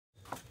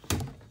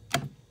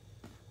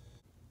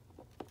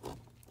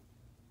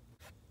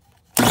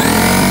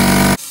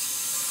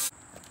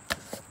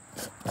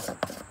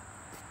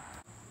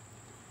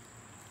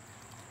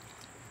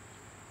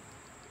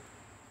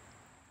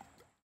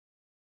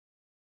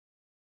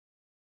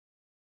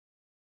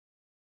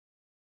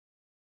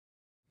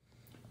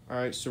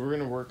Alright, so we're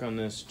going to work on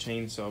this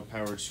chainsaw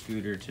powered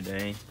scooter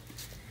today.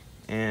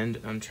 And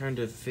I'm trying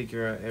to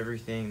figure out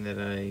everything that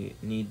I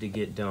need to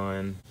get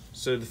done.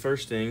 So the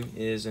first thing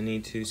is I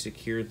need to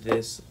secure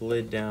this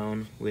lid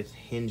down with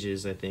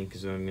hinges, I think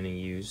is what I'm going to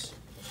use.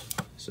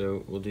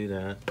 So we'll do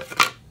that.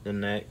 The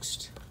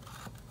next,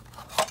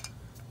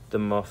 the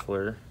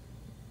muffler.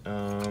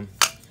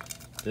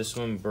 This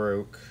one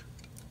broke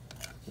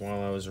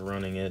while I was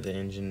running it. The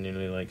engine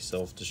nearly like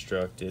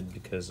self-destructed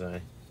because I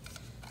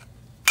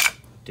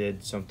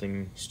did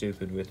something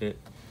stupid with it.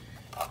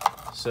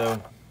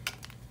 So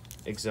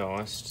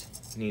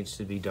exhaust needs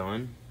to be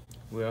done.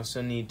 We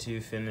also need to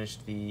finish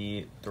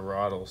the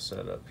throttle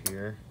setup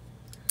here.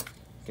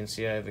 You can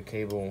see I have a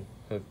cable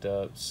hooked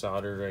up,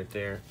 soldered right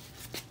there,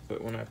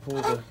 but when I pull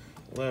the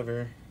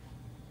lever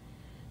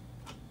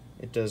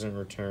it doesn't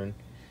return.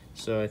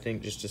 So I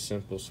think just a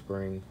simple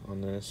spring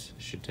on this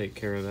should take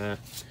care of that.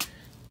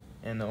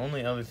 And the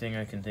only other thing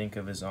I can think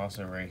of is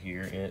also right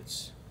here.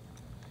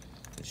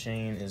 The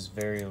chain is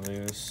very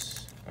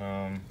loose,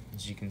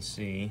 as you can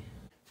see.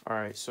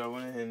 Alright, so I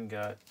went ahead and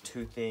got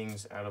two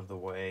things out of the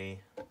way.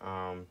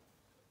 I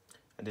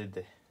did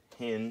the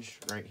hinge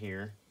right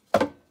here.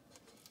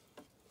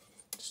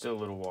 Still a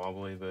little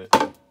wobbly,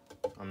 but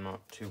I'm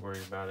not too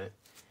worried about it.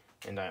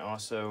 And I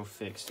also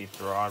fixed the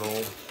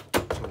throttle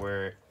to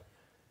where it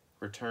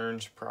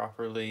returns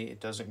properly.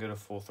 It doesn't go to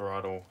full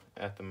throttle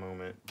at the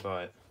moment,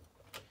 but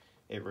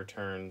it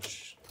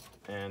returns.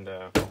 And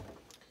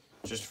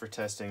just for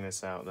testing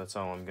this out, that's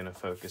all I'm gonna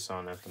focus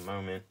on at the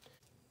moment.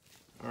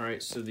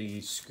 Alright, so the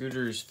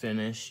scooter is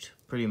finished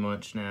pretty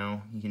much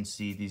now. You can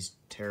see these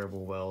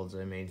terrible welds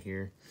I made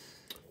here.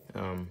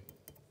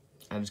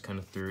 I just kind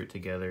of threw it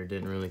together,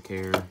 didn't really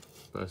care,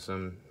 plus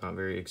I'm not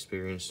very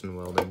experienced in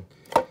welding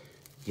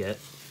yet.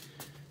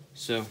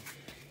 So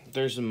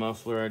there's the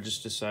muffler. I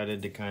just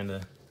decided to kind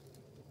of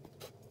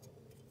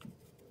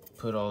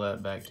put all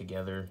that back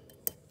together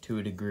to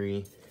a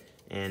degree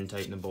and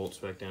tighten the bolts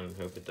back down and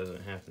hope it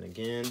doesn't happen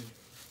again.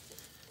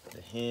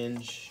 The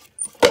hinge.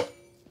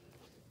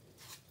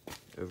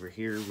 Over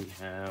here we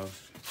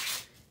have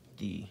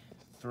the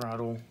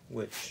throttle,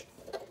 which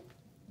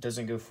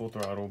doesn't go full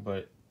throttle,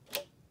 but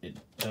it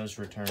does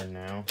return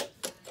now.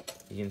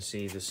 You can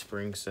see the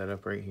spring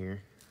setup right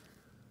here.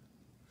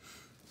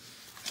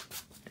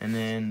 And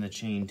then the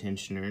chain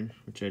tensioner,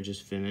 which I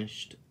just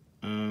finished.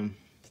 It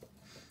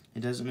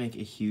doesn't make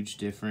a huge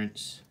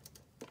difference.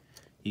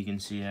 You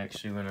can see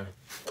actually when I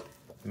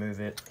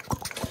move it,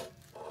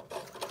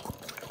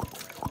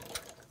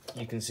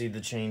 you can see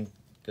the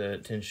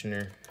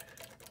tensioner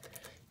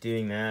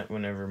doing that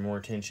whenever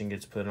more tension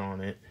gets put on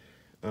it.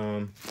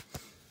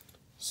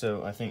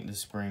 So I think the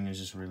spring is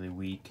just really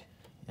weak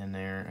in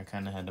there. I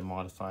kind of had to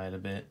modify it a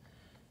bit,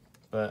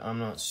 but I'm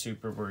not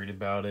super worried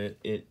about it.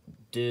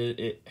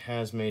 It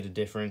has made a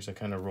difference. I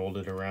kind of rolled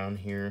it around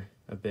here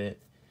a bit,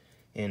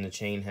 and the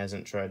chain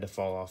hasn't tried to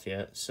fall off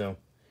yet. So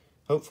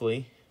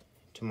hopefully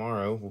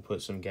tomorrow we'll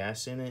put some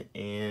gas in it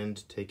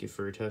and take it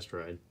for a test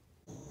ride.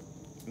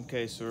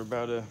 Okay, so we're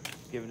about to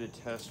give it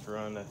a test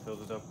run. I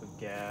filled it up with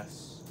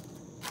gas,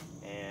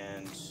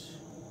 and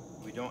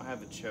we don't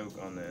have a choke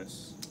on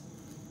this,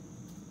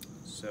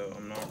 so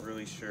I'm not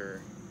really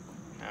sure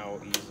how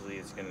easily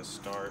it's going to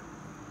start.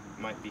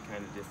 Might be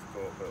kind of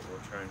difficult, but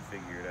we'll try and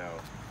figure it out.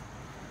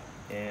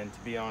 And to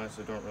be honest,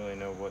 I don't really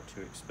know what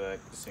to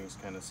expect. This thing's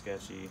kind of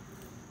sketchy,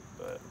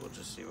 but we'll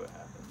just see what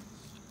happens.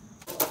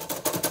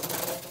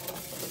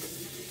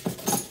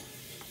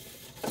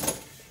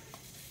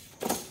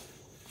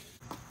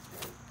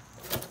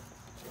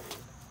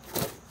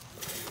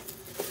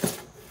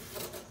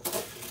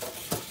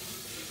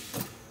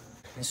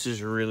 This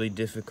is really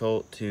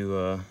difficult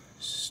to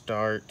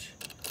start,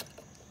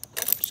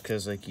 just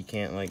because like you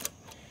can't, like,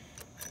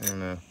 I don't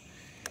know,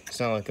 it's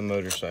not like a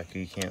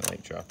motorcycle. You can't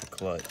like drop the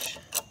clutch.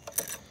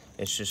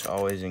 It's just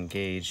always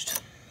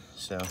engaged,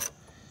 so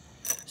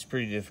it's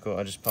pretty difficult.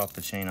 I just popped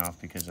the chain off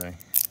because I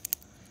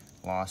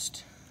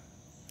lost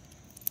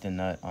the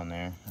nut on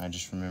there. I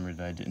just remembered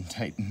that I didn't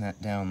tighten that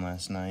down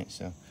last night,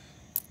 so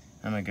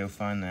I'm gonna go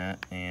find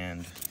that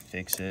and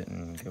fix it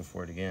and go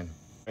for it again.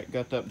 All right,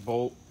 got that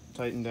bolt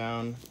tightened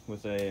down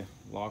with a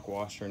lock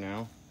washer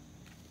now,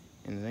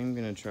 and I think I'm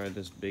gonna try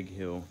this big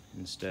hill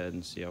instead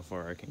and see how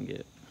far I can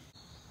get.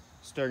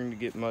 Starting to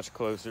get much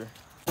closer.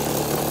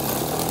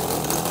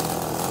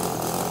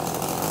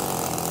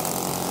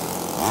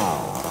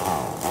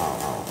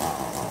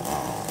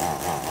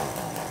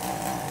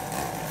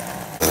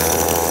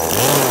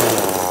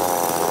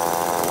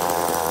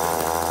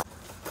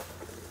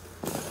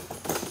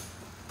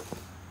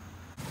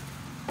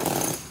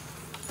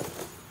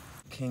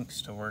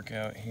 Kinks to work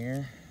out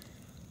here.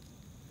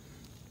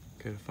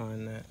 Gotta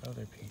find that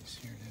other piece.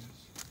 Here it is.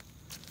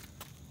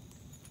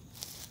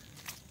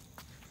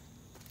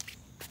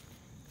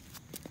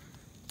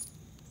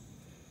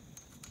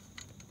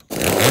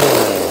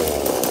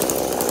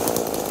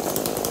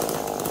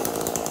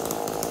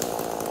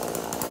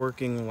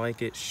 Working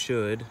like it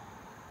should,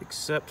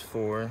 except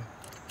for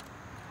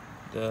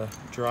the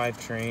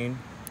drivetrain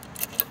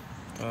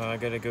I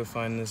gotta go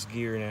find this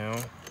gear now.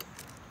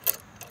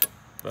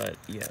 But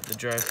yeah, the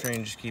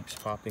drivetrain just keeps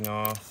popping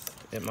off.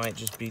 It might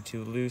just be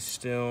too loose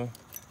still.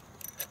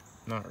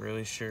 Not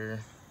really sure.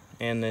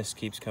 And this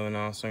keeps coming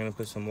off, so I'm gonna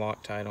put some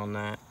Loctite on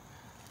that.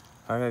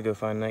 I gotta go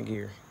find that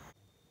gear.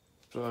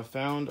 So I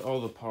found all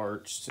the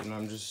parts, and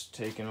I'm just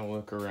taking a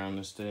look around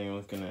this thing,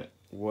 looking at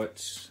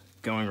what's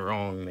going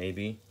wrong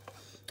maybe.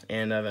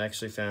 And I've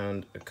actually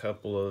found a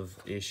couple of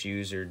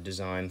issues or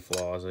design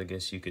flaws, I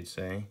guess you could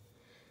say.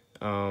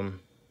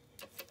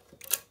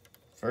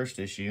 First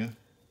issue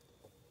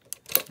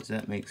is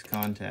that makes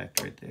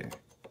contact right there.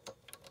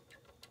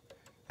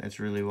 That's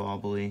really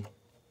wobbly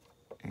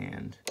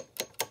and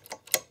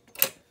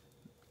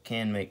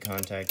can make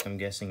contact. I'm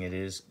guessing it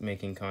is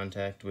making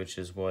contact, which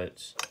is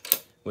what's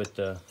with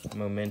the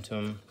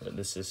momentum that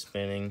this is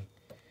spinning.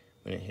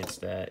 When it hits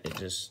that, it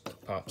just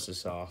pops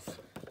this off.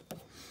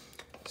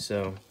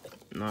 So,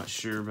 not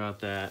sure about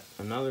that.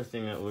 Another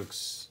thing that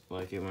looks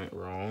like it went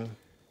wrong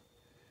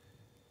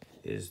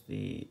is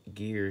the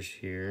gears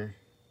here.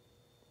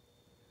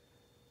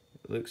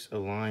 It looks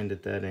aligned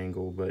at that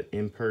angle, but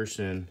in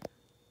person,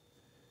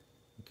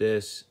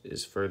 this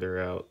is further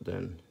out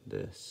than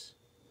this.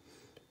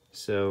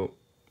 So,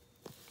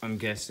 I'm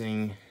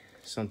guessing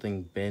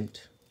something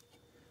bent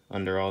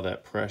under all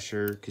that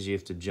pressure, because you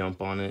have to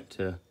jump on it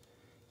to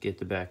get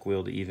the back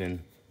wheel to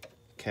even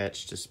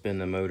catch to spin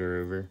the motor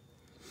over.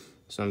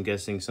 So I'm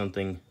guessing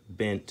something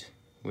bent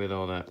with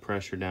all that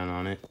pressure down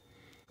on it.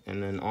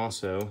 And then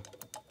also,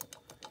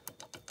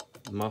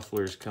 the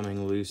muffler's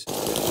coming loose.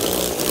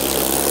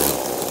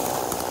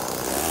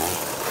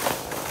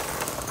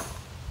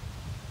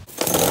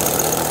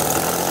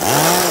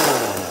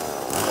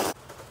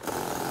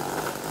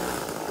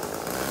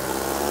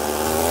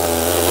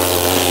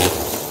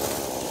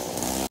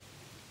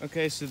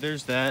 Okay, so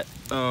there's that.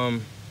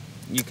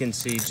 You can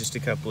see just a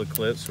couple of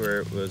clips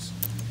where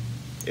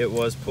it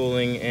was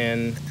pulling,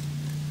 and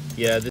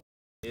yeah, this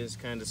is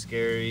kind of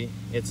scary.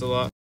 It's a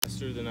lot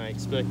faster than I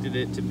expected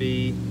it to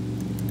be,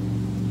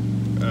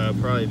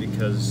 probably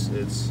because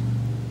it's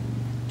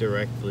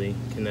directly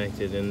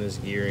connected in this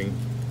gearing.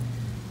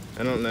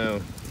 I don't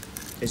know.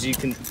 As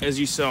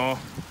you saw,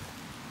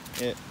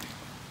 it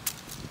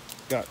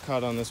got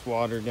caught on this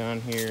water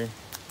down here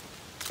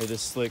with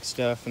this slick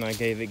stuff, and I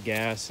gave it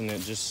gas and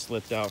it just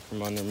slipped out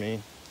from under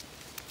me.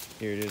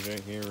 Here it is right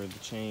here where the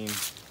chain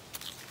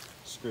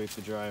scraped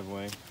the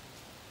driveway.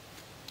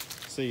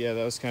 So yeah,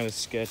 that was kind of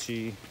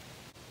sketchy.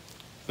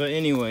 But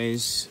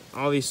anyways,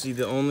 obviously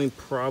the only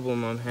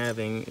problem I'm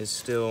having is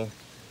still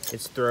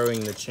it's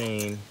throwing the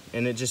chain,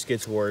 and it just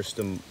gets worse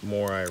the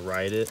more I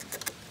ride it.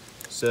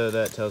 So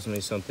that tells me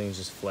something's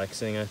just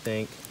flexing, I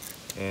think,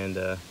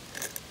 and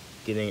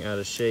getting out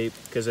of shape,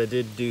 because I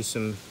did do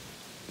some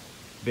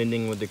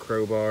bending with the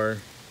crowbar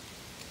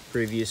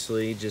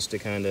previously just to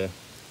kind of,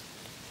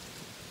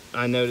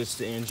 I noticed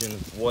the engine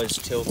was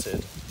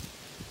tilted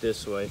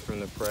this way from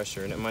the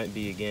pressure, and it might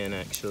be again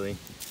actually.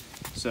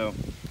 So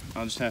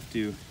I'll just have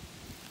to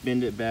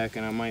bend it back,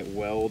 and I might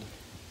weld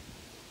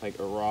like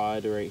a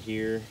rod right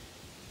here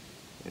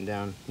and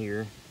down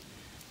here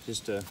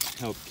just to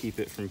help keep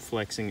it from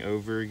flexing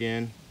over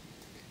again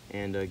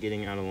and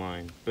getting out of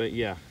line. But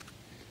yeah,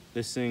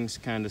 this thing's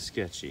kind of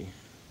sketchy.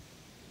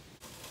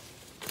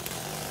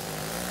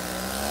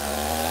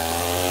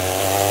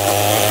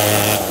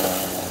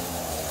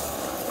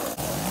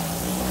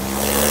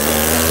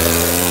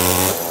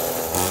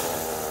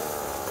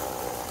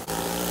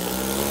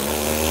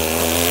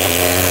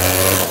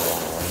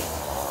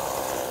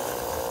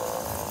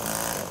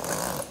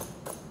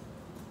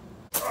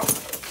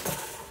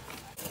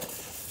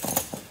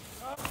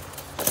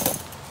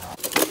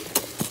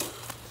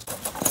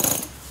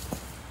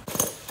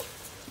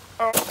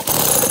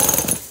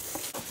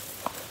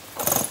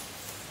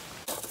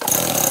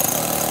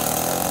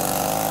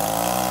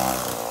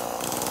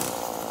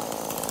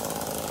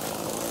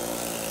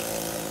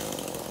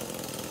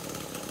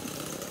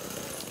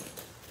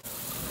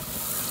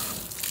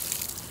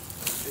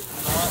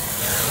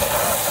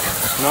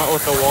 Not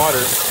with the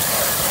water.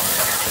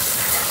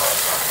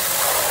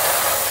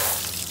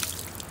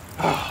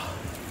 Oh,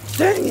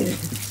 dang it!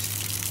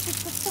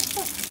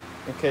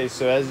 Okay,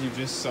 so as you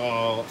just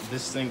saw,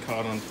 this thing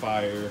caught on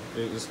fire.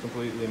 It was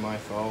completely my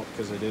fault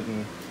because I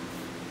didn't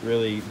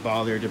really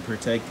bother to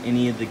protect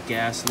any of the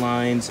gas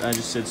lines. I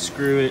just said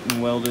screw it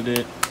and welded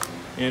it.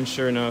 And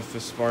sure enough, the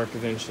spark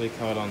eventually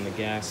caught on the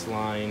gas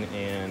line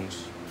and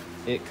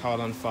it caught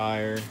on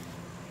fire.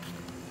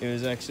 It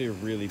was actually a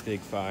really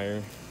big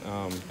fire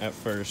at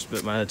first,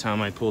 but by the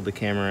time I pulled the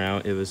camera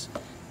out, it was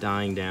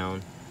dying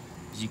down.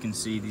 As you can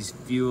see, these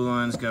fuel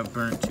lines got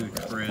burnt to a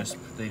crisp.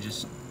 They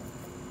just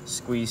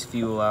squeeze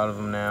fuel out of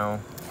them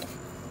now.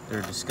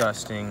 They're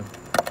disgusting.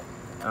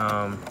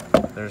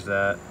 There's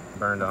that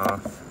burned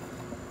off.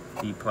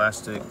 The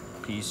plastic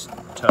piece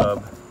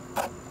tub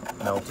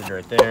melted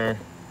right there.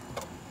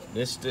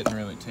 This didn't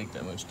really take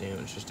that much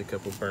damage, just a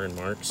couple burn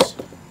marks.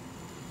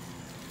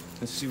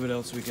 Let's see what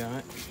else we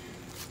got.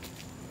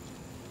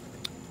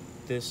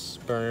 This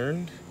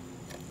burned.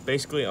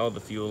 basically all the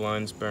fuel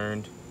lines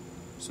burned,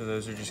 so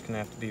those are just gonna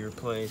have to be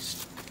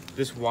replaced.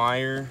 This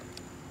wire,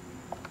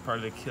 part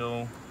of the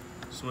kill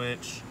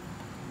switch,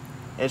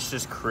 it's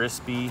just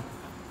crispy.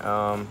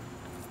 I'm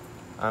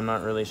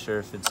not really sure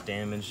if it's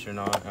damaged or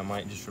not. I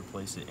might just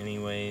replace it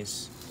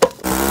anyways.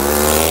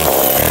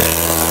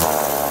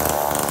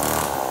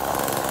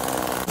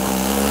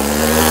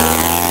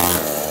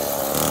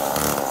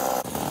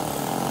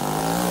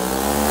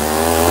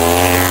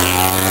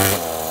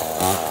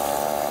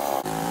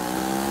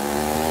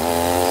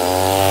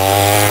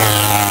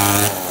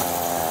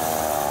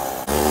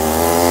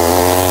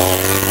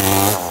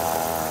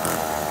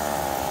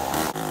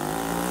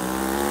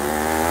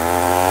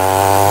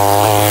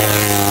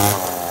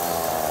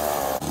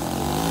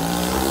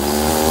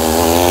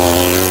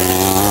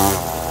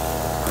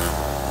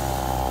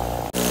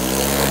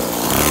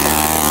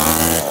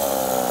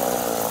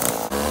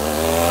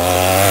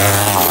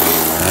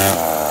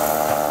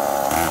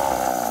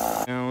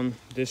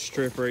 This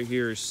strip right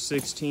here is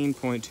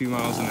 16.2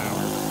 miles an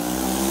hour.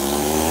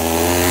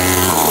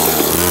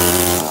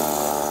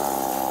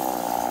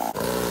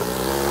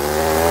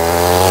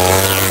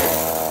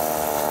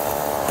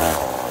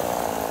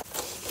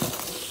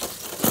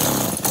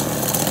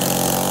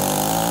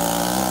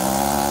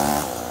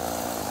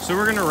 So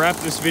we're gonna wrap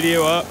this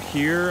video up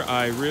here.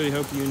 I really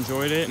hope you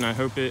enjoyed it, and I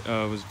hope it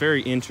was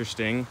very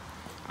interesting.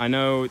 I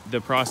know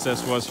the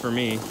process was for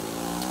me.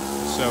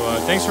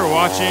 So thanks for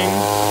watching.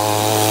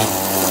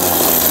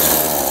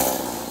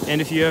 And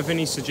if you have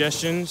any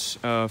suggestions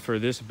for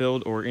this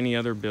build or any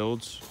other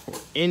builds, or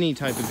any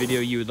type of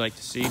video you would like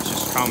to see,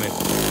 just comment.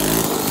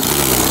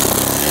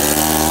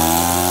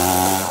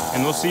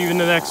 And we'll see you in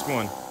the next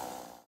one.